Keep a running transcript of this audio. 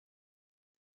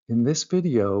In this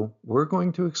video, we're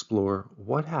going to explore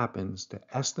what happens to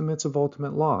estimates of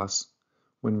ultimate loss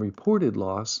when reported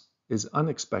loss is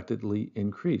unexpectedly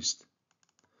increased.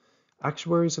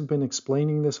 Actuaries have been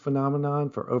explaining this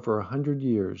phenomenon for over 100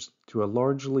 years to a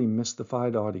largely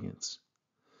mystified audience.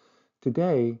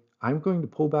 Today, I'm going to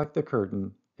pull back the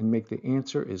curtain and make the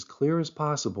answer as clear as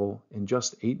possible in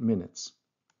just 8 minutes.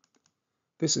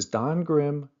 This is Don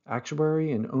Grimm,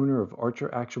 actuary and owner of Archer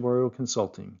Actuarial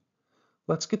Consulting.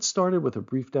 Let's get started with a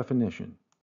brief definition.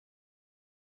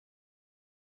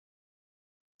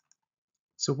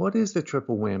 So what is the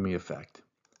triple whammy effect?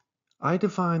 I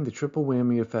define the triple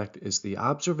whammy effect as the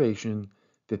observation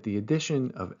that the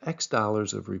addition of X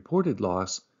dollars of reported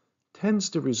loss tends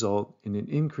to result in an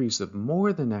increase of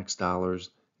more than X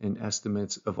dollars in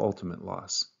estimates of ultimate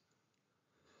loss.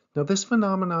 Now, this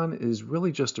phenomenon is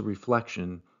really just a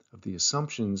reflection of the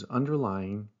assumptions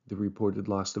underlying the reported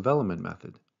loss development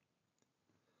method.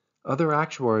 Other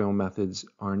actuarial methods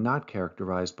are not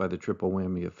characterized by the triple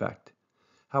whammy effect.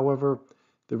 However,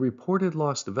 the reported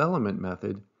loss development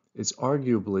method is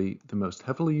arguably the most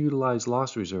heavily utilized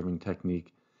loss reserving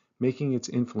technique, making its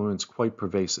influence quite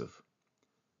pervasive.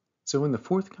 So in the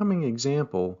forthcoming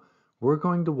example, we're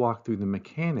going to walk through the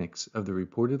mechanics of the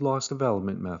reported loss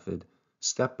development method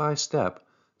step by step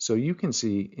so you can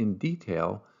see in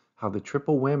detail how the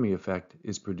triple whammy effect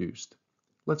is produced.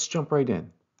 Let's jump right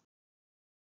in.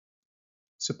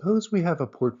 Suppose we have a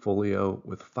portfolio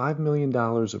with $5 million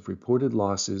of reported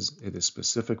losses at a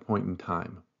specific point in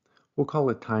time. We'll call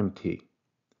it time t.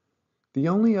 The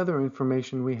only other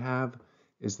information we have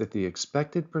is that the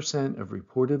expected percent of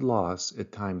reported loss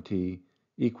at time t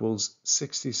equals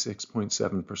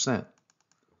 66.7%.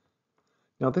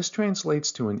 Now this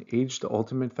translates to an age to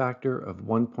ultimate factor of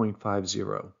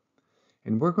 1.50,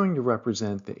 and we're going to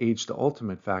represent the age to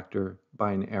ultimate factor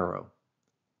by an arrow.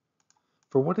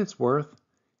 For what it's worth,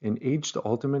 an age to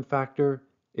ultimate factor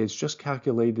is just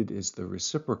calculated as the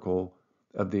reciprocal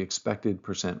of the expected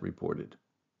percent reported.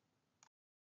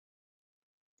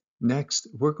 Next,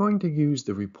 we're going to use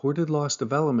the reported loss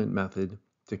development method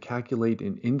to calculate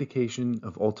an indication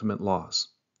of ultimate loss.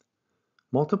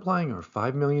 Multiplying our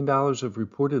 $5 million of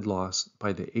reported loss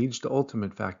by the age to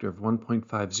ultimate factor of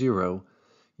 1.50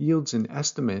 yields an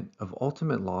estimate of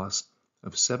ultimate loss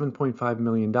of $7.5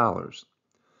 million,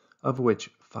 of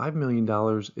which $5 million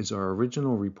is our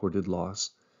original reported loss,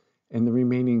 and the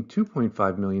remaining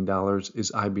 $2.5 million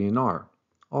is IBNR,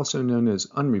 also known as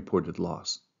unreported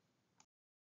loss.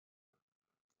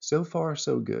 So far,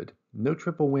 so good. No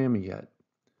triple whammy yet.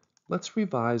 Let's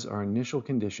revise our initial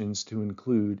conditions to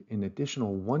include an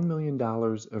additional $1 million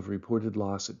of reported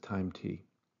loss at time t.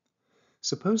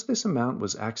 Suppose this amount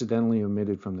was accidentally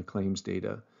omitted from the claims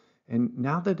data, and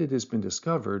now that it has been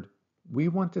discovered, we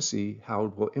want to see how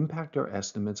it will impact our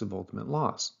estimates of ultimate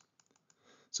loss.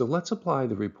 So let's apply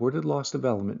the reported loss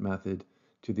development method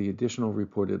to the additional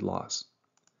reported loss.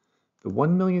 The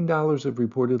 $1 million of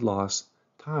reported loss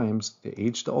times the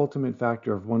age to ultimate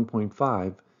factor of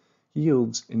 1.5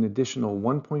 yields an additional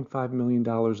 $1.5 million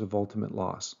of ultimate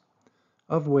loss,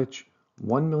 of which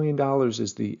 $1 million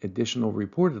is the additional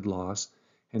reported loss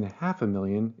and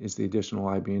 $500,000 is the additional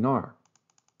IBNR.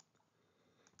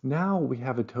 Now we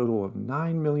have a total of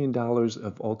 $9 million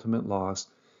of ultimate loss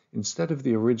instead of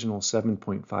the original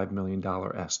 $7.5 million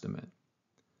estimate.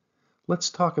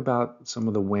 Let's talk about some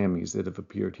of the whammies that have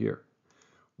appeared here.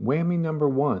 Whammy number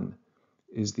 1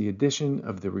 is the addition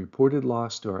of the reported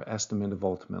loss to our estimate of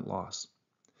ultimate loss.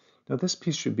 Now this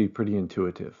piece should be pretty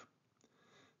intuitive.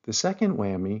 The second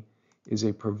whammy is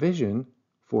a provision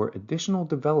for additional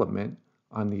development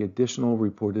on the additional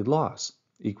reported loss,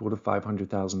 equal to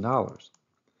 $500,000.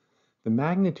 The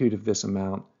magnitude of this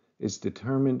amount is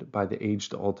determined by the age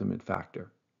to ultimate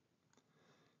factor.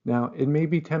 Now, it may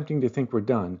be tempting to think we're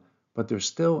done, but there's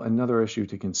still another issue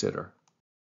to consider.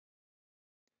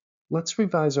 Let's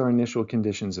revise our initial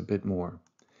conditions a bit more.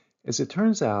 As it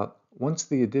turns out, once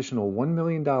the additional $1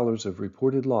 million of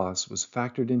reported loss was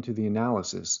factored into the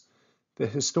analysis, the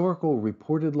historical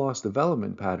reported loss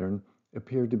development pattern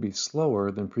appeared to be slower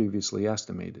than previously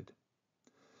estimated.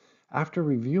 After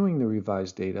reviewing the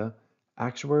revised data,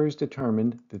 actuaries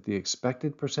determined that the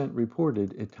expected percent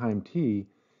reported at time t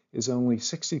is only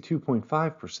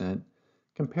 62.5%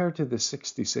 compared to the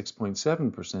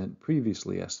 66.7%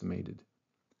 previously estimated.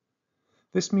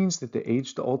 This means that the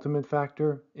age to ultimate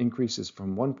factor increases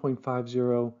from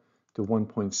 1.50 to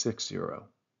 1.60.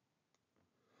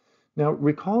 Now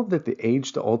recall that the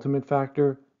age to ultimate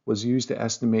factor was used to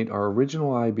estimate our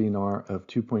original IBNR of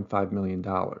 $2.5 million.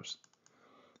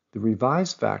 The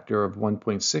revised factor of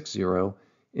 1.60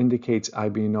 indicates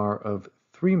IBNR of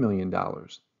 $3 million,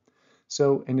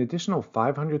 So an additional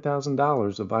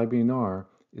 $500,000 of IBNR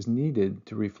is needed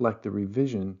to reflect the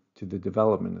revision to the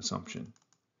development assumption.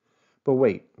 But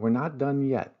wait, we're not done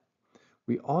yet.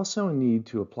 We also need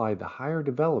to apply the higher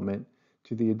development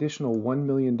to the additional $1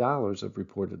 million of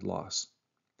reported loss.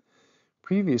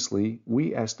 Previously,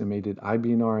 we estimated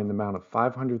IBNR in the amount of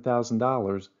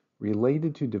 $500,000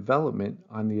 related to development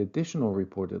on the additional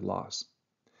reported loss.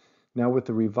 Now with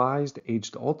the revised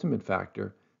aged ultimate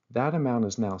factor, that amount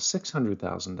is now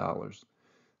 $600,000.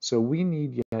 So we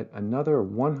need yet another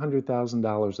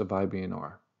 $100,000 of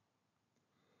IBNR.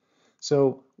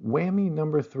 So Whammy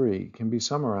number 3 can be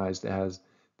summarized as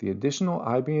the additional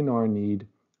IBNR need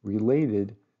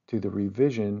related to the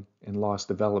revision in loss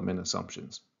development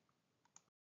assumptions.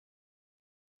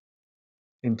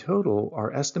 In total,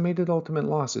 our estimated ultimate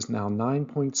loss is now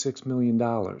 $9.6 million,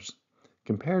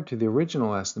 compared to the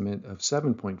original estimate of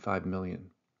 $7.5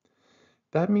 million.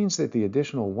 That means that the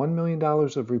additional $1 million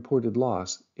of reported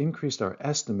loss increased our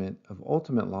estimate of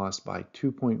ultimate loss by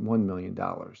 $2.1 million.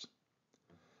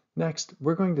 Next,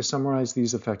 we're going to summarize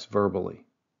these effects verbally.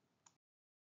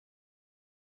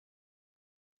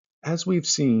 As we've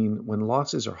seen, when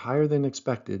losses are higher than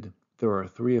expected, there are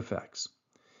 3 effects.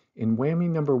 In Whammy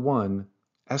number 1,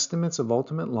 estimates of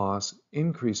ultimate loss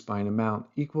increase by an amount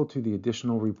equal to the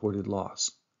additional reported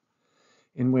loss.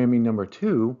 In Whammy number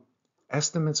 2,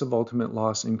 estimates of ultimate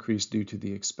loss increase due to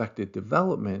the expected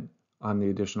development on the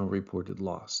additional reported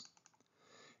loss.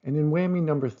 And in Whammy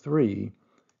number 3,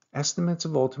 estimates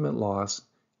of ultimate loss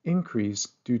increase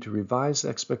due to revised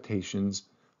expectations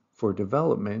for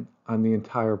development on the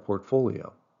entire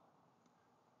portfolio.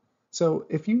 So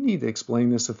if you need to explain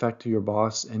this effect to your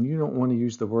boss and you don't want to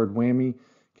use the word whammy,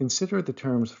 consider the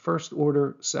terms first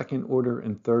order, second order,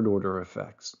 and third order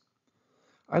effects.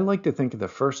 I like to think of the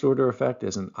first order effect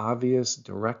as an obvious,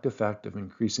 direct effect of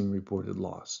increasing reported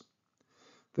loss.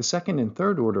 The second and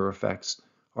third order effects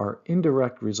are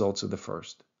indirect results of the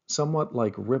first, somewhat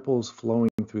like ripples flowing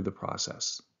through the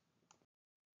process.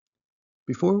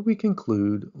 Before we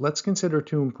conclude, let's consider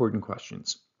 2 important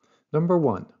questions. Number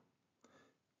 1,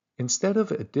 instead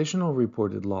of additional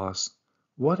reported loss,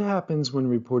 what happens when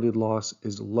reported loss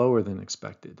is lower than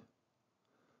expected?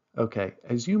 Okay,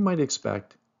 as you might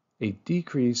expect, a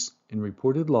decrease in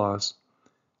reported loss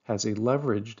has a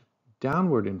leveraged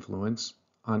downward influence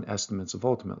on estimates of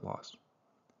ultimate loss.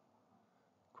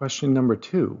 Question number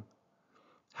 2,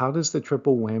 how does the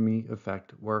triple whammy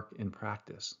effect work in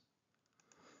practice?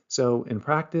 So in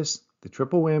practice, the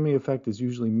triple whammy effect is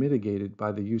usually mitigated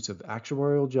by the use of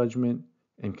actuarial judgment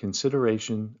and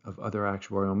consideration of other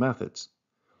actuarial methods.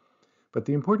 But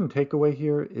the important takeaway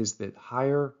here is that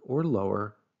higher or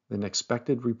lower than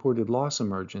expected reported loss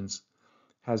emergence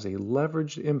has a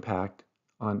leveraged impact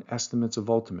on estimates of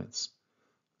ultimates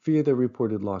via the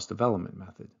reported loss development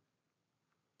method.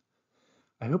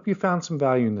 I hope you found some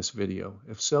value in this video.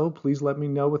 If so, please let me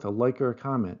know with a like or a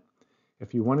comment.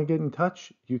 If you want to get in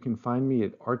touch, you can find me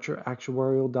at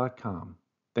archeractuarial.com.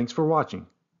 Thanks for watching.